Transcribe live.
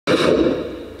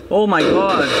Oh my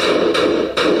god.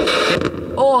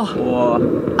 Oh.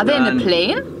 Whoa. Are they in the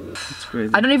plane? That's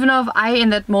crazy. I don't even know if I in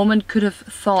that moment could have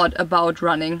thought about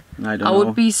running. I don't know. I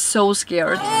would be so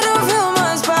scared.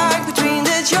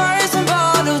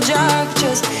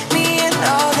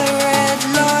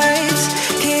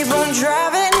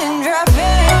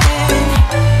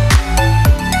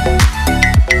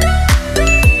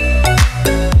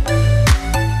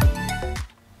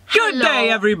 Good day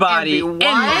everybody everyone.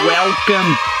 and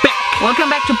welcome back. Welcome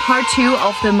back to part 2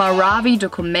 of the Marawi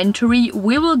documentary.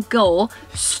 We will go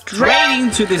Straight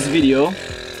into this video.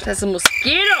 There's a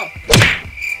mosquito.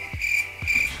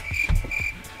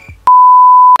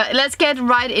 Let's get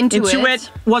right into it.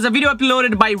 Was a video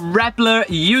uploaded by Rappler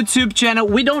YouTube channel.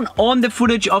 We don't own the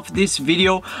footage of this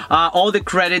video. All the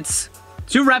credits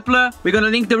to Rappler. We're gonna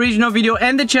link the original video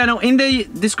and the channel in the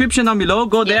description down below.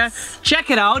 Go there, check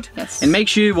it out, and make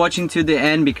sure you're watching to the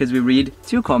end because we read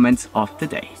 2 comments of the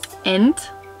day. And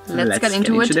let's get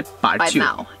into it the part right 2.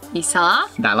 Isa,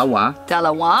 Dalawa,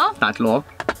 tatlo,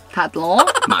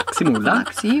 Maximula,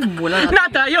 na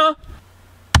tayo.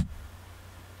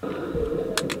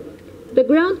 The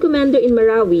ground commander in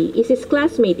Marawi is his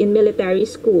classmate in military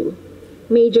school.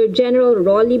 Major General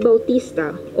Rolly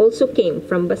Bautista also came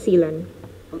from Basilan.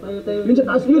 Oh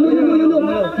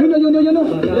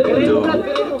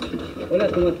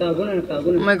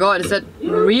my god, is that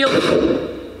real?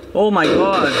 Oh my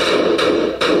god.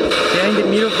 They're in the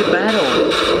middle of the battle.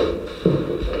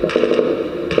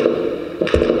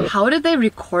 How did they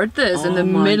record this in the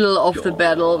middle of the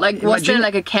battle? Like, was there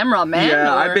like a cameraman?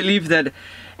 Yeah, or? I believe that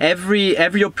every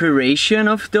operation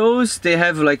of those, they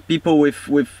have like people with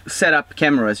set up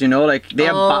cameras, you know, like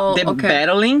they're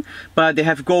battling, but they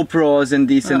have GoPros and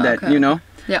this and that, you know.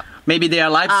 Yeah. Maybe they are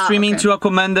live streaming to a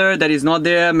commander that is not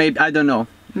there. Maybe, I don't know.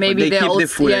 Maybe they keep also, the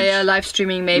footage. live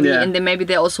streaming maybe, and then maybe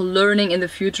they're also learning in the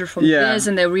future from this,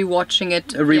 and they're rewatching it.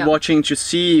 Rewatching to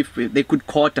see if they could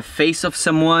caught the face of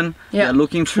someone they're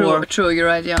looking for. True, you're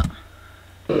right, yeah.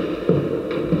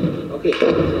 Okay.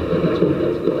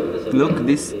 Look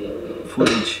this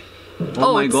footage.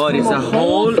 Oh my god, it's a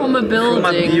hole from a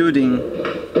building.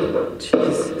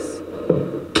 Jesus.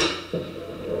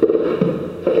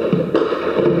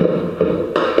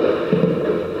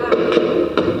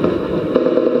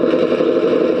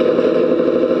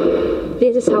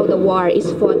 This is how the war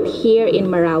is fought here in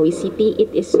Marawi City.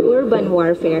 It is urban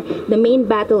warfare. The main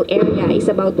battle area is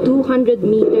about 200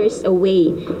 meters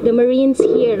away. The Marines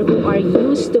here who are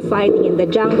used to fighting in the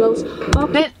jungles.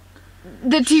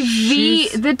 The TV,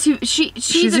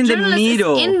 she's in the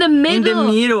middle. In the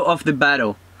middle of the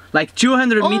battle. Like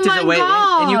 200 meters away.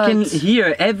 And you can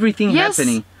hear everything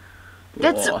happening.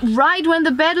 That's right when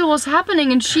the battle was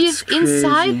happening and she's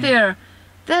inside there.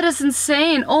 That is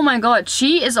insane. Oh my god.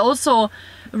 She is also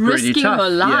risking her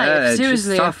life.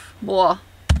 Seriously. Whoa.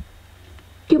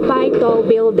 Occupy tall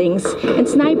buildings, and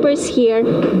snipers here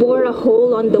bore a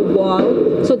hole on the wall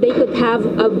so they could have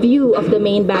a view of the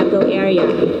main battle area.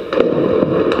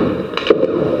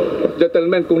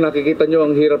 Gentlemen, kung nakikita nyo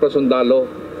ang hirap na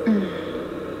sundalo,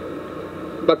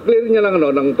 pag-clear niya lang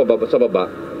ng pababa, sa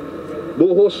baba,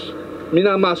 buhos,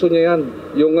 minamaso niya yan,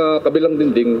 yung kabilang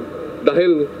dinding,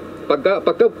 dahil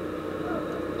pagka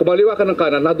kumaliwa ka ng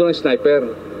kanan, nandun ang sniper.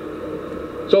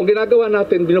 So ang ginagawa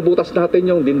natin, binubutas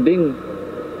natin yung dinding.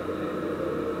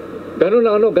 Ganun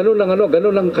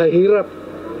lang kahirap.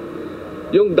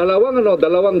 Yung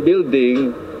dalawang building,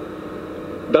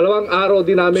 dalawang araw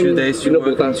din namin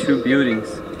binubutas.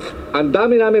 Ang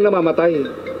dami namin namamatay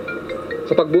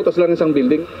sa pagbutas lang isang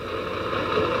building.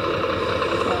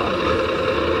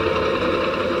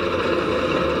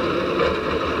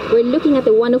 We're looking at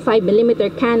the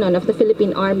 105mm cannon of the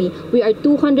Philippine Army. We are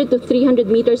 200 to 300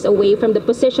 meters away from the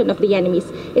position of the enemies.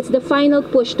 It's the final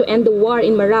push to end the war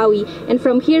in Marawi, and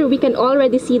from here we can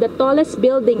already see the tallest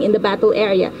building in the battle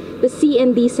area, the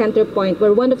C&D center point,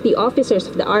 where one of the officers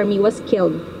of the army was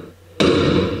killed.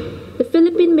 The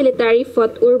Philippine military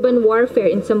fought urban warfare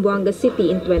in Zamboanga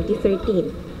City in 2013.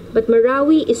 But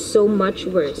Marawi is so much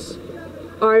worse.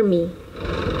 Army,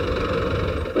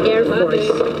 Air Force,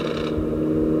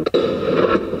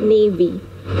 Navy.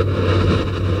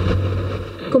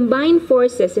 Combined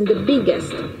forces in the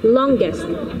biggest, longest,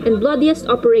 and bloodiest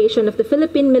operation of the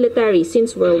Philippine military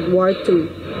since World War II.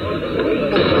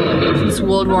 Since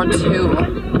World War II.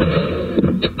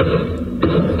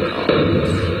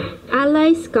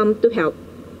 Allies come to help.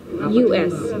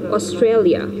 US,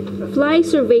 Australia, fly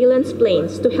surveillance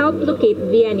planes to help locate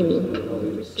the enemy.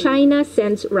 China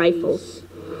sends rifles.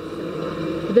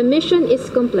 The mission is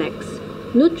complex.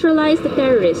 Neutralize the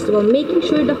terrorists while making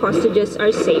sure the hostages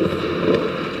are safe.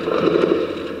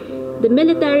 the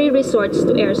military resorts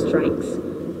to airstrikes.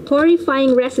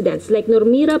 Horrifying residents like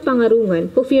Normira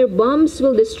Pangarungan who fear bombs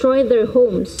will destroy their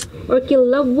homes or kill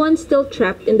loved ones still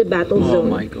trapped in the battle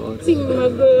zone. Oh my God. Kasi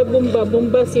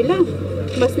mag-bomba-bomba sila.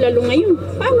 Mas lalo ngayon.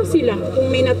 Paano sila? Kung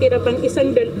may natira pang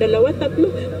isang, dalawa, tatlo,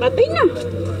 patay na.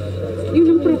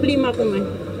 Yun ang problema ko man.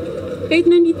 Kahit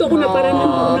nandito ako na parang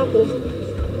nandun ako,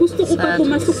 gusto ko pa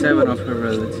pumasok doon.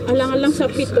 Alang-alang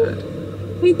sa pito.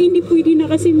 Kahit hindi pwede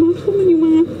na kasi yung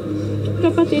mga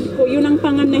kapatid ko, yun ang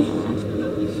panganay.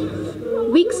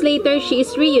 Weeks later, she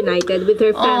is reunited with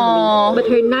her family, but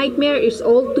her nightmare is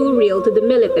all too real to the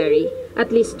military.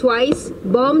 At least twice,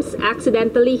 bombs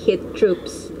accidentally hit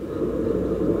troops.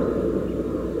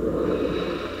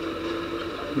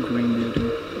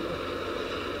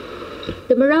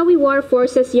 The Marawi War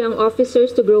forces young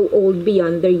officers to grow old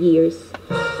beyond their years.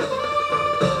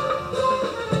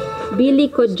 Billy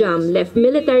Kodjam left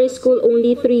military school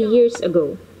only 3 years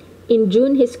ago. In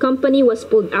June, his company was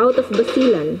pulled out of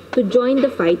Basilan to join the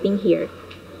fighting here.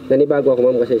 Nanibago ako,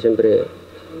 ma'am, kasi siyempre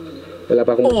wala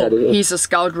pa akong masyado. He's a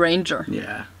scout ranger.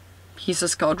 Yeah. He's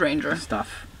a scout ranger.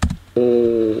 Stuff.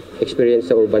 Experience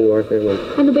sa urban warfare, ma'am.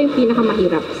 Ano ba yung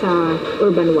pinakamahirap sa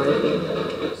urban warfare?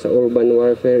 Sa urban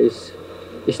warfare is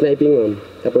sniping, ma'am.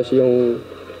 Tapos yung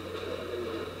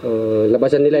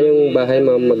labasan nila yung bahay,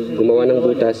 ma'am, gumawa ng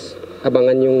butas.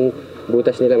 Abangan yung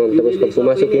butas nila, ma'am. Tapos pag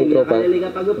pumasok yung tropa,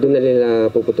 doon na nila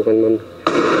puputukan, ma'am.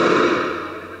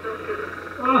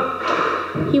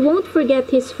 He won't forget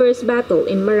his first battle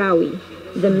in Marawi.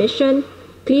 The mission,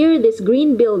 clear this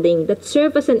green building that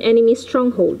served as an enemy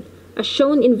stronghold, as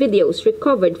shown in videos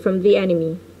recovered from the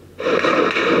enemy.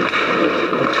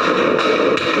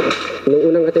 Nung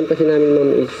unang attempt kasi namin, ma'am,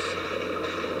 is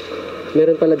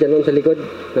meron pala dyan, ma'am, sa likod.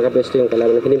 Nakapwesto yung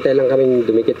kalaban. Hinintay lang kami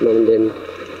dumikit, ma'am. Then,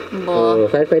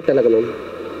 firefight talaga, ma'am.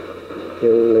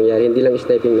 Yung nangyari, hindi lang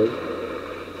sniping, ma'am.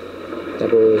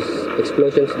 Tapos,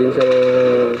 explosions din sa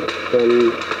from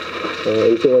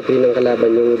M2 o 3 ng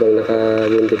kalaban, yung ibang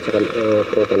naka-wounded sa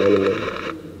tropa namin, ma'am.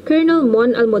 Colonel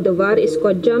Mon Almodovar is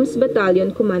Kodjam's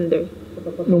battalion commander.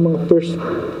 Nung mga first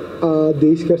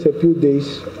days kasi, few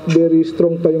days, very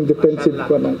strong pa yung defensive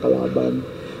ko ng kalaban.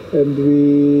 And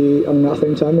ang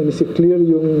na-assign sa amin is i-clear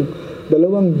yung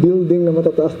dalawang building na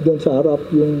matataas doon sa harap,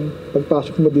 yung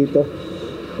pagpasok mo dito,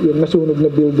 yung nasunog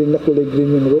na building na kulay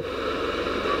green yung roof.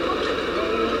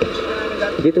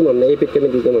 Dito, ma'am, naipit kami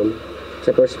dito, ma'am,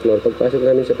 sa first floor. Pagpasok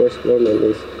namin sa first floor, ma'am,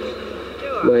 is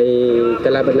may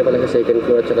kalaban na pala sa second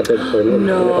floor at saka third floor, ma'am.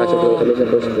 Napasok lang kami sa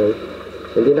first floor.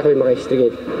 Hindi na kami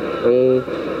maka-extricate. Ang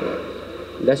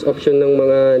last option ng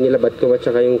mga nilabat ko at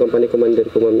saka yung company commander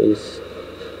ko, ma'am, is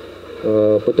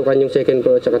putukan yung second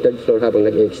floor at saka third floor habang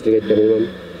nag-extricate kami, ma'am.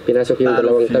 Pinasok yung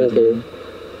dalawang tangke.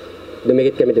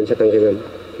 Dumikit kami dun sa tangke, ma'am.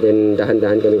 Then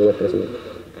dahan-dahan kami umatras, ma'am.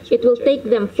 It will take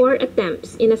them 4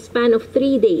 attempts in a span of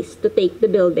 3 days to take the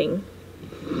building.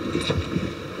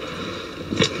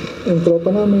 Yung tropa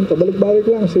namin, pabalik-balik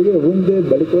lang. Sige, wounded,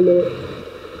 balik ulit.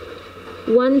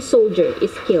 1 soldier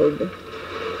is killed.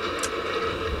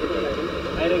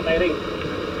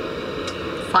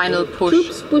 Final push.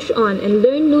 Troops push on and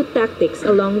learn new tactics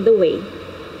along the way,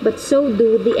 but so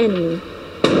do the enemy.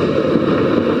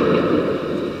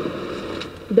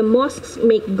 The mosques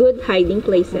make good hiding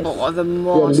places. The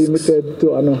mosques. Yan, limited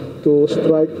to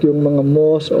strike yung mga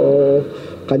mosques o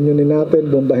kanyonin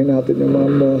natin, bombahin natin yung mga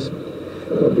mosques.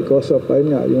 Because of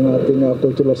yung ating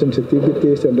cultural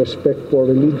sensitivities and respect for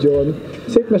religion.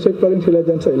 Safe na safe pa rin sila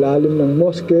dyan sa ilalim ng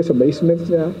mosque, sa basement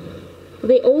niya.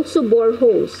 They also bore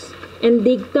holes and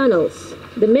dig tunnels.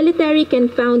 The military can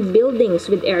found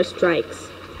buildings with airstrikes,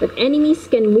 but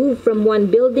enemies can move from one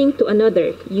building to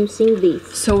another using these.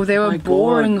 So they were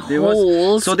boring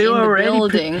holes so they were already in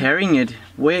the building. preparing it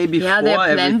way before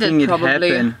everything had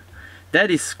happened. That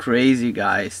is crazy,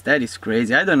 guys. That is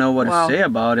crazy. I don't know what to say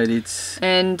about it. It's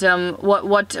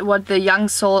what the young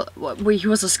soul. He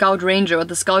was a scout ranger. What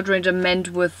the scout ranger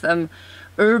meant with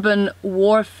urban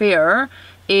warfare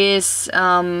is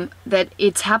that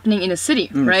it's happening in a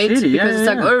city, right? City, because it's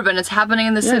like urban. It's happening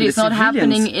in the city. It's not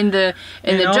happening in the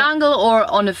jungle or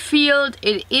on a field.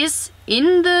 It is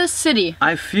in the city.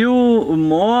 I feel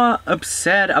more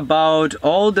upset about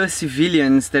all the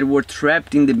civilians that were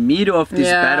trapped in the middle of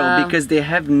this battle because they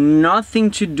have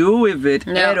nothing to do with it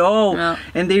at all.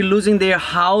 And they're losing their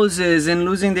houses and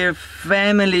losing their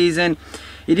families, and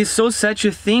it is so such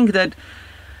a thing that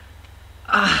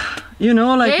you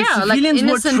know, like the civilians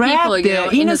were trapped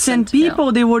there. Innocent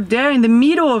people, they were there in the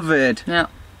middle of it.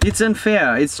 It's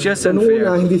unfair. It's just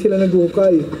unfair. Hindi sila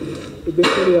nagukay.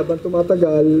 Eventually, habang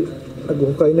tumatagal,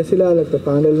 nag-hukay na sila,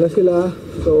 nagpa-panel na sila.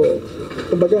 So,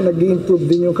 kumbaga, nag-i-improve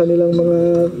din yung kanilang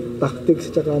mga tactics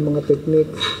tsaka mga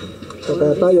techniques. So,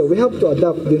 kaya tayo, we have to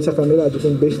adapt din sa kanila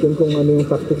based din kung ano yung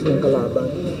tactics ng kalaban.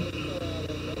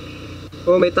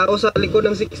 Oh, may tao sa likod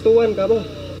ng 621, kamo.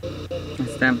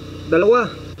 Stamp. 2,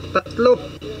 3.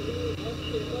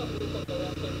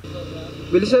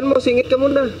 Bilisan mo, singit ka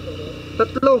muna. 3.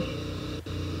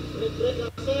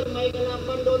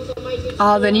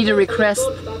 Oh, they need a request.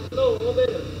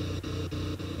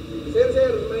 Sir,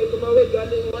 may tumawid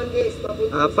galing 1S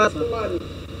papunta 4.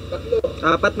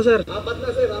 4 mo, sir. 4 na,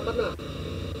 sir, 4 na.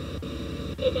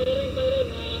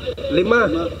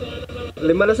 5. 5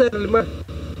 na, sir, 5.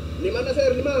 5 na, sir,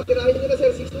 5. Tirahin nyo na,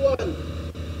 sir, 6-1.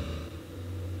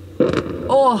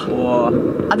 Oh, Whoa.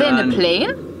 are they in a Man.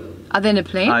 plane? Are they in a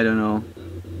plane? I don't know.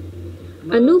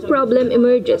 A new problem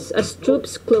emerges as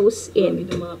troops close in.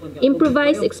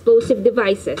 Improvised explosive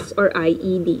devices or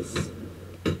IEDs.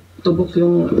 Tubok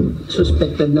yung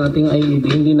suspected nating IED,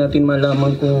 hindi natin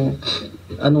malaman kung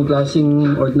anong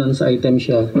klaseng ordnance item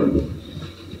siya.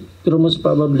 Pero most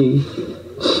probably,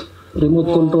 remote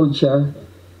controlled siya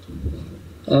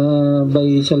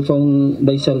by cell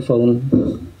phone.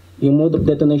 Yung mode of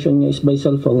detonation niya is by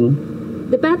cell phone.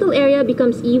 The battle area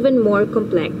becomes even more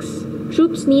complex.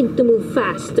 Troops need to move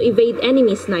fast to evade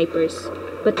enemy snipers,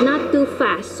 but not too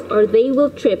fast or they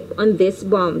will trip on these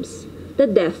bombs.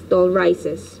 The death toll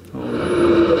rises.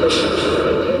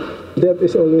 Death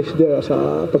is always there.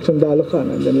 Sa pagsundalo ka,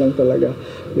 nandyan lang talaga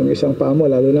yung isang paa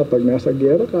mo, lalo na pag nasa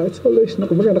giyera ka, it's always,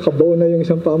 kumbaga, nakabaw na yung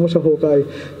isang paa mo sa hukay.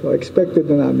 So, expected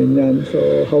na namin yan.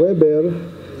 So, however,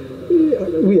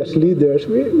 we as leaders,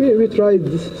 we tried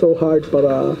so hard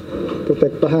para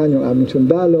protektahan yung aming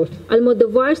sundalo.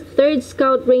 Almodovar's 3rd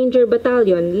Scout Ranger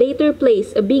Battalion later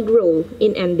plays a big role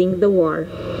in ending the war.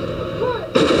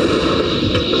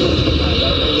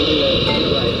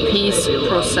 Peace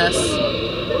process.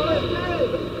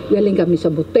 Galing kami sa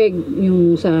Buteg,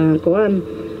 yung sa Kuan.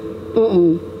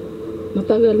 Oo,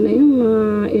 matagal na yung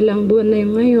ilang buwan na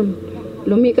yung ngayon.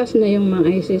 Lumikas na yung mga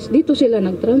ISIS. Dito sila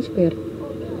nag-transfer.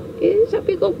 Eh,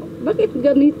 sabi ko, bakit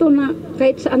ganito na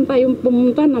kahit saan tayong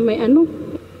pumunta na may ano?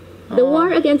 The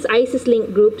war against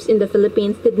ISIS-linked groups in the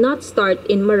Philippines did not start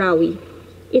in Marawi.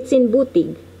 It's in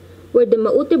Butig, where the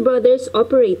Maute brothers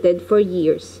operated for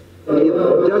years. It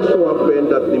just so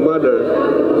happened that the mother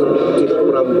is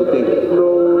from Butig.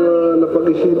 Nung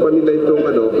napag-isipan nila itong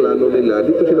plano nila,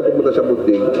 dito sila pumunta sa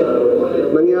Butig.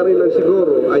 Nangyari lang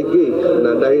siguro, I guess,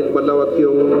 na dahil malawak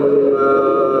yung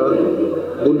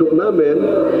bundok namin,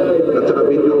 at saka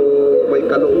medyo may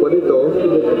kalooban ito,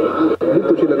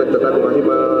 dito sila nagtatago kasi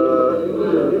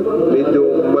medyo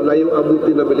malayong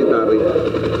abuti na military.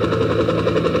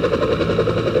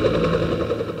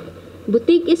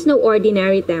 Butig is no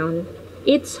ordinary town.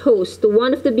 It's host to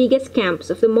one of the biggest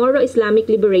camps of the Moro Islamic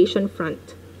Liberation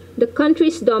Front, the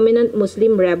country's dominant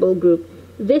Muslim rebel group.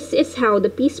 This is how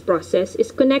the peace process is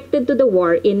connected to the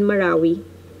war in Marawi.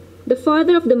 The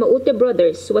father of the Maute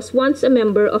brothers was once a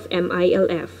member of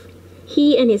MILF.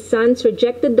 He and his sons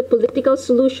rejected the political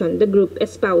solution the group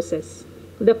espouses,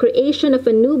 the creation of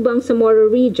a new Bangsamoro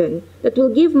region that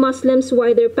will give Muslims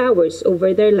wider powers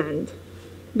over their land.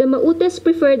 The Mautes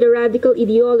prefer the radical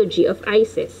ideology of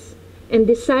ISIS and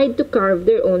decide to carve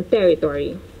their own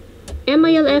territory.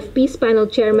 MILF Peace Panel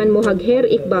Chairman Mohagher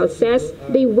Iqbal says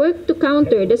they work to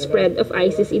counter the spread of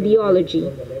ISIS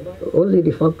ideology. Only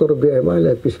the factor of the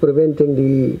MILF is preventing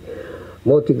the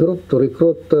Moti group to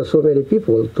recruit so many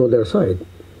people to their side.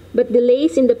 But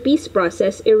delays in the peace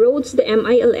process erodes the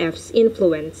MILF's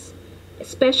influence,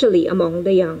 especially among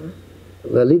the young.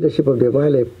 The leadership of the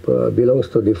MILF belongs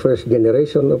to the first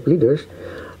generation of leaders,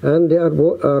 and they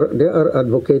are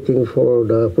advocating for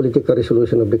the political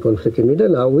resolution of the conflict in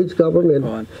Mindanao, which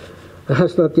government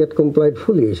has not yet complied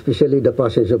fully, especially the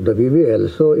passage of the BBL.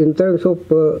 So in terms of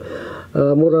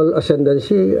moral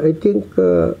ascendancy, I think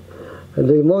the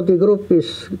Moti group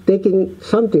is taking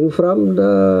something from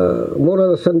the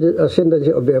moral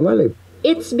ascendancy of the MILF.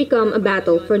 It's become a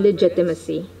battle for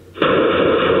legitimacy.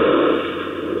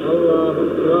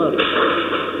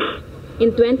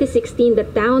 In 2016, the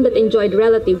town that enjoyed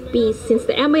relative peace since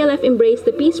the MILF embraced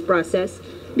the peace process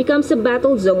becomes a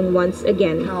battle zone once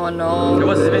again. Oh no. It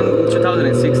was even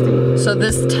 2016. So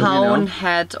this town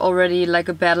had already like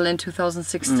a battle in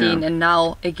 2016 and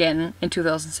now again in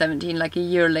 2017, like a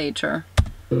year later.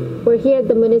 We're here at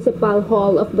the Municipal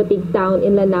Hall of Butig Town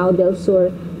in Lanao del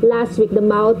Sur. Last week, the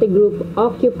Maute group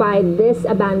occupied this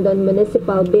abandoned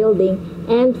municipal building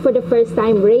and for the first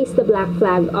time raised the black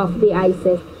flag of the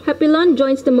ISIS. Hapilon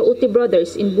joins the Maute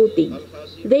brothers in Butig.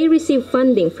 They receive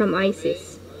funding from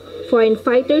ISIS. Foreign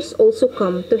fighters also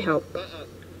come to help.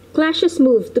 Clashes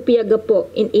moved to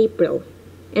Piagapo in April,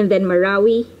 and then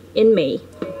Marawi in May.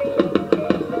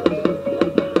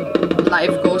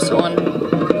 Life goes on.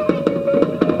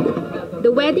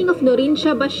 The wedding of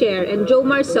Norincha Basher and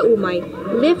Jomar Saumay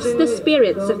lifts the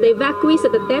spirits of the evacuees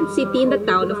at the tent city in the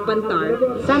town of Pantar.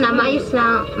 Sana maayos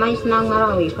na ang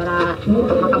Marawi para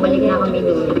makabalik na kami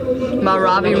doon.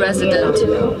 Marawi resident.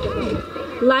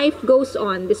 Life goes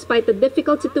on despite the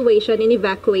difficult situation in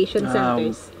evacuation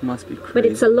centers. Must be crazy. But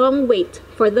it's a long wait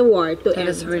for the war to end. It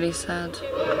is really sad.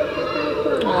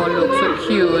 Oh, look, so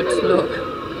cute. Look.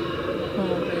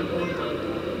 Oh, baby.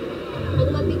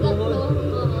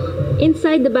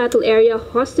 Inside the battle area,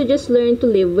 hostages learn to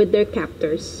live with their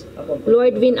captors.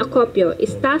 Lord Vin Acopio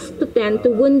is tasked to tend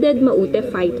to wounded Maute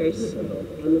fighters.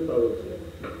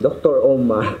 Dr.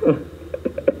 Omar.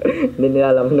 Hindi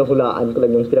nila alam, hinuhulaan ko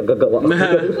lang yung pinagagawa ko.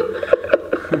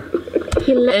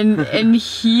 and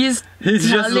he's just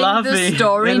telling laughing the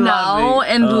story and now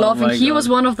laughing. and Oh laughing. my He God. was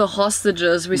one of the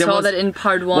hostages. We saw that in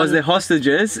part 1. Was the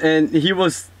hostages, and he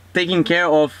was taking care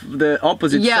of the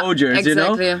opposite soldiers, you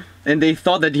know? And they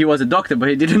thought that he was a doctor,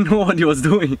 but he didn't know what he was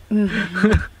doing.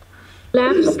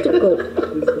 Laughs to cope.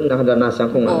 Nakadanasan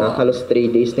ko nga, halos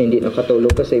 3 days na hindi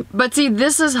nakatulog kasi. But see,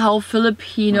 this is how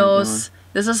Filipinos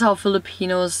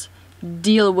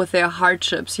deal with their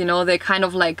hardships, you know? They kind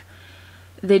of like,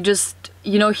 they just,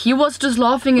 you know, he was just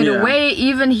laughing it away.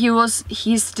 Even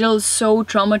he's still so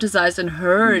traumatized and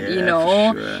hurt, you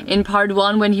know? Sure. In part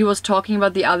 1, when he was talking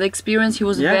about the other experience, he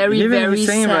was very, very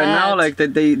he's saying sad. right now, like,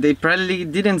 that they probably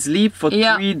didn't sleep for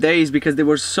 3 days because there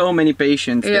were so many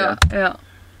patients there.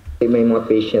 May mga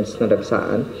patients na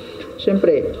dagsaan.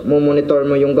 Siyempre, monitor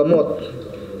mo yung gamot.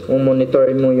 Monitor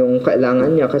mo yung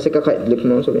kailangan niya kasi kakaidlip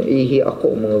mo, sabihin, ihi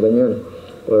ako, mga ganyan.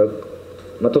 Or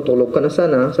matutulog ka na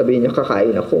sana, sabihin niya,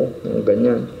 kakain ako, mga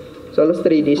ganyan. So, alas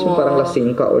 3 days mo parang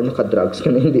lasing ka or nakadrugs ka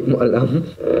na hindi mo alam.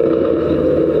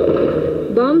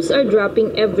 Bombs are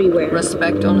dropping everywhere.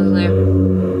 Respect, honestly.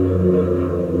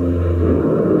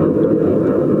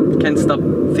 Can't stop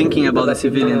thinking about the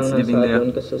civilians living there.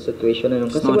 Sa situation na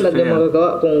yun. Kasi wala din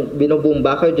magagawa kung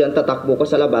binubumba kayo dyan, tatakbo ka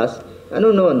sa labas,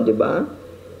 ano nun, di ba?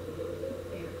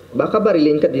 Baka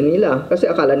barilin ka din nila. Kasi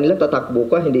akala nila tatakbo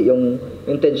ka, hindi yung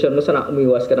intention mo sana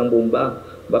umiwas ka ng bomba.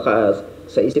 Baka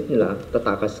sa isip nila,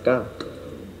 tatakas ka.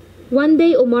 One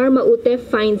day, Omar Maute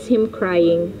finds him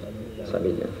crying.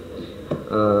 Sabi niya,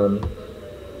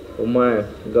 Omar,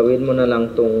 gawin mo na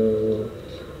lang tong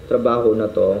trabaho na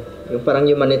to. Yung parang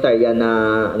humanitarian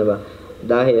na, ano ba,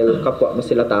 dahil kapwa mo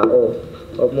sila tao.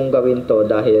 Huwag mong gawin to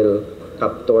dahil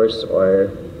captors or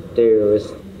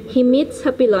terrorists. He meets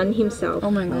Hapilon himself.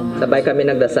 Oh my God. Sabay kami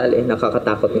nagdasal eh.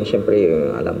 Nakakatakot yung syempre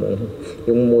yung, alam mo,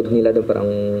 yung mood nila doon parang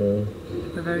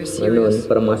very serious.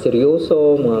 Parang mga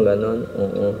seryoso, mga ganon.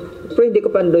 Pero hindi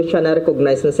ko pa doon siya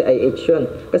na-recognize na si IH yun.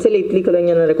 Kasi lately ko lang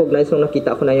niya na-recognize nung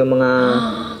nakita ko na yung mga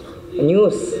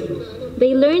news.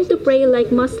 They learn to pray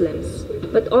like Muslims,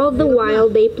 but all the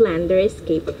while they plan their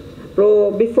escape.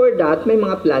 Pero before that, may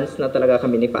mga plans na talaga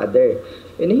kami ni Father.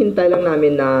 Inihintay lang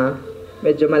namin na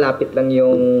medyo malapit lang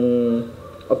yung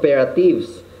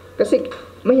operatives. Kasi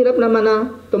mahirap naman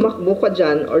na tumakbo ka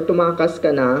dyan or tumakas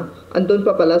ka na, andun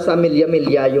pa pala sa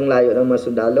milya-milya yung layo ng mga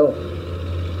sundalo.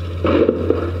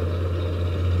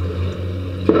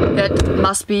 That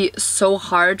must be so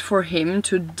hard for him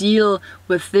to deal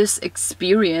with this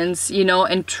experience, you know,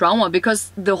 and trauma,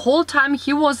 because the whole time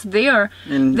he was there,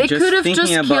 and they could have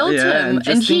just killed him,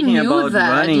 and he knew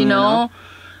that, running, you know.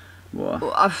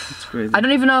 Wow, that's crazy. I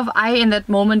don't even know if I in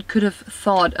that moment could have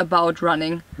thought about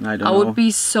running. I don't I know. would be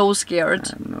so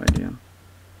scared. I have no idea.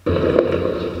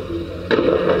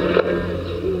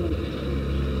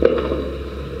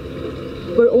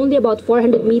 We're only about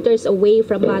 400 meters away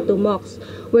from Batu Mox,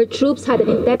 where troops had an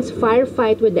intense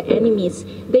firefight with the enemies.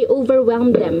 They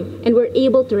overwhelmed them and were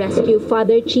able to rescue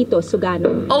Father Chito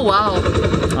Sugano. Oh wow!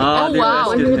 After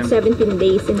 117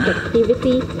 days in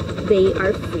captivity, they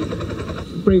are free.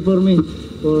 Pray for me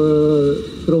for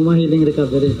trauma healing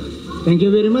recovery. Thank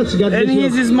you very much. God bless you.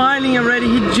 And he's smiling already.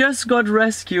 He just got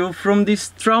rescued from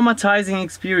this traumatizing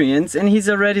experience, and he's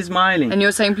already smiling. And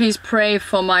you're saying, please pray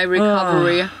for my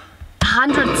recovery.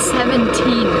 117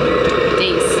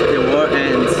 days. The war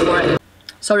ends.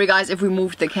 Sorry guys if we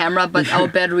moved the camera, but our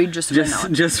battery just ran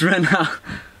out. Just ran out.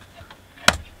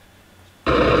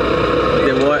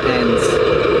 The war ends.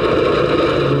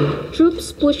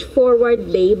 Troops push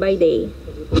forward day by day.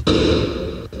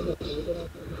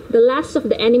 The last of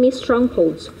the enemy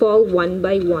strongholds fall one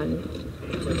by one.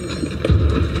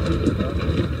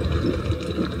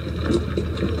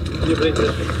 Welcome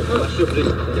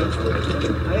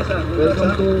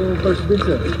to First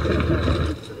Business.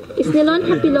 Isnilon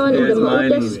Hapilon and the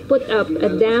Mautes put up a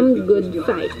damn good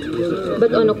fight.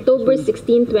 But on October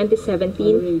 16,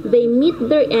 2017, they meet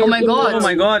their end Oh my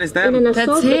god, is that? in an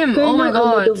assault that Colonel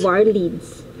Almodovar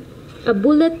leads. A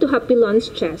bullet to Hapilon's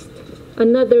chest,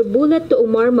 another bullet to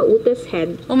Omar Maute's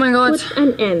head put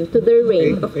an end to their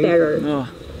reign of terror.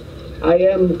 I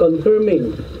am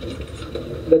confirming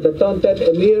that the taunted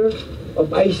emir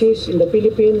of ISIS in the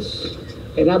Philippines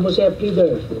and Abu Sayyaf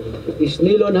leader is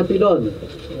Nilon Hapilon,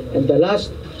 and the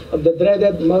last of the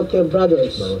dreaded Maute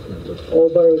brothers,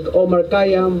 Omar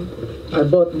Khayyam, are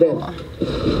both dead.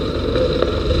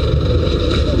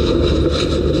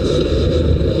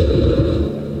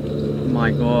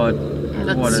 My god.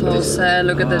 That's so sad.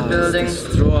 Look at that building.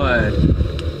 Destroyed.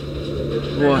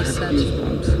 What?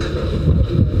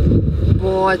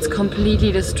 Oh, it's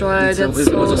completely destroyed. That's It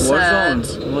so was a war sad.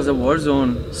 zone. It was a war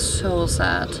zone. So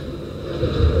sad.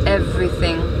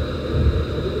 Everything.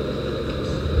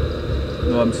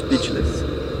 Oh, I'm speechless.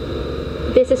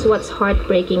 This is what's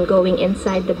heartbreaking going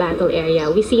inside the battle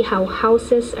area. We see how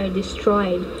houses are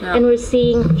destroyed, and we're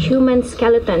seeing human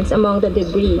skeletons among the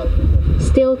debris,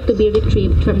 still to be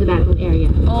retrieved from the battle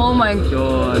area. Oh my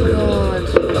god.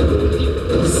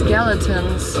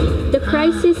 Skeletons. The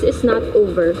crisis is not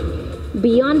over.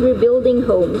 Beyond rebuilding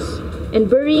homes and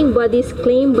burying bodies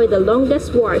claimed by the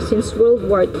longest war since World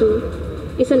War II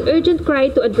is an urgent cry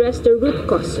to address the root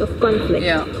cause of conflict.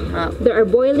 There are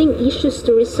boiling issues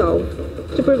to resolve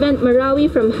to prevent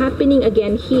Marawi from happening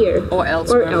again here or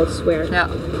elsewhere.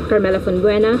 Carmela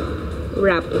Fonbuena,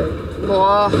 Rappler.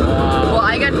 Wow. Well,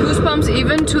 I got goosebumps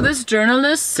even to this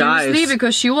journalist, seriously,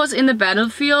 because she was in the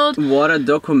battlefield. What a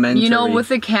documentary. You know, with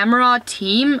the camera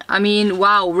team. I mean,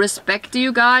 wow, respect to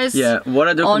you guys. Yeah, what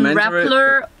a documentary. On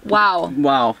Rappler, wow.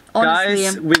 Wow. Honestly.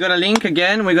 Guys, we're gonna link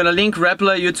again, we're gonna link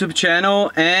Rappler YouTube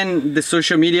channel and the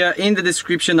social media in the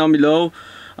description down below.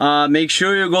 Make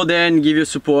sure you go there and give your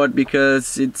support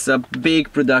because it's a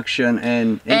big production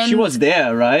and she was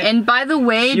there, right? And by the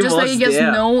way, just let you guys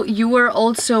know, you were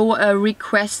also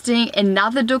requesting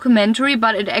another documentary,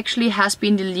 but it actually has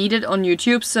been deleted on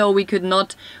YouTube, so we could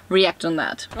not react on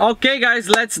that. Okay guys,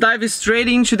 let's dive straight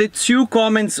into the 2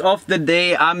 comments of the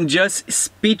day. I'm just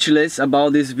speechless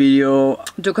about this video.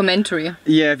 Documentary.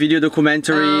 Yeah, video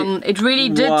documentary. It really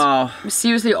did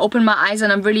seriously open my eyes,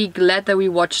 and I'm really glad that we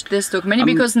watched this documentary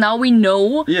because now we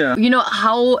know, you know,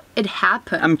 how it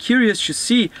happened. I'm curious to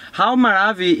see how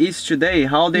Marawi is today,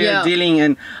 how they are dealing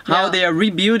and how they are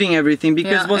rebuilding everything,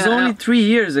 because it was only 3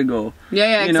 years ago.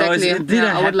 Exactly. It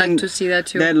didn't I would like to see that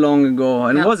too. That long ago,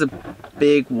 and it was a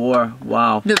big war.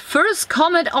 Wow. The first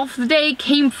comment of the day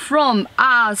came from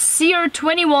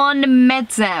Seer21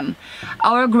 Medzam.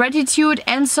 Our gratitude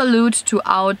and salute to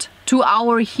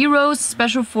our heroes,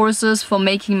 special forces, for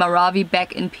making Marawi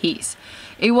back in peace.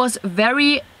 It was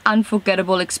very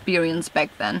unforgettable experience back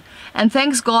then. And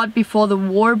thanks God, before the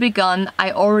war began,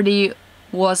 I already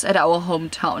was at our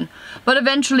hometown. But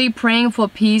eventually praying for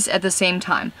peace at the same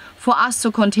time, for us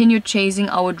to continue chasing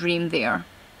our dream there.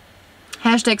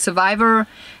 Hashtag survivor,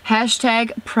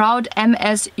 hashtag proud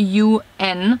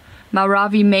MSUN,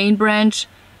 Marawi main branch,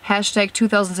 hashtag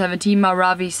 2017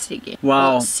 Marawi Siege.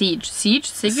 Wow. Siege?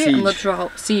 I'm not sure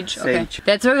how. Siege, okay.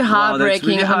 That's very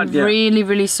heartbreaking. Wow, that's really hard, I'm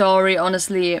really sorry,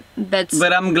 honestly. But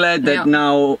I'm glad that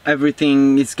now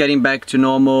everything is getting back to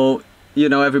normal. You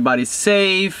know, everybody's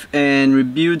safe and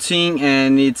rebuilding,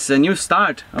 and it's a new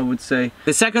start, I would say.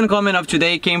 The second comment of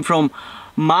today came from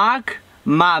Mark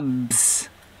Mabs.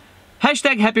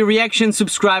 Hashtag happy reaction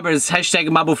subscribers, hashtag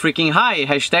MABUHAY,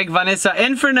 hashtag Vanessa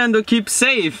and Fernando keep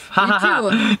safe.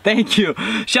 Hahaha. Thank you.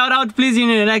 Shout out please in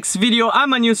the next video.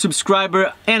 I'm a new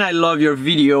subscriber and I love your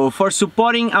video for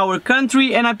supporting our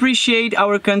country and appreciate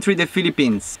our country, the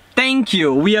Philippines. Thank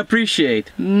you, we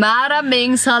appreciate.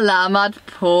 Maraming salamat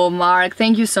po, Mark.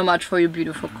 Thank you so much for your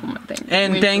beautiful comment.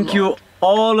 Thank you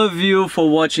all of you for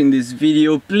watching this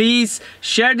video. Please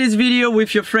share this video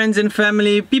with your friends and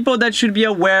family, people that should be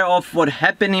aware of what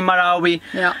happened in Marawi.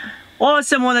 Or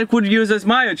someone that could use a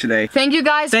smile today. Thank you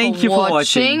guys for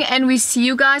watching, and we see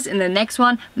you guys in the next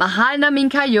one. Mahal namin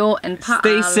kayo and paalam.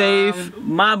 Stay safe.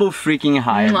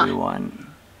 MABUHAY, everyone.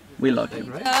 We love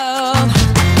you, right?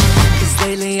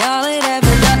 Lately all it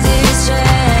ever does is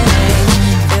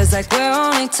change. Feels like we're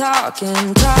only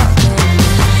talking,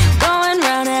 going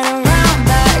round and around,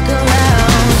 back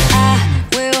around. I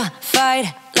will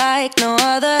fight like no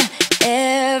other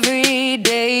every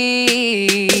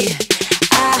day.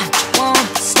 I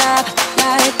won't stop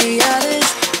like the others.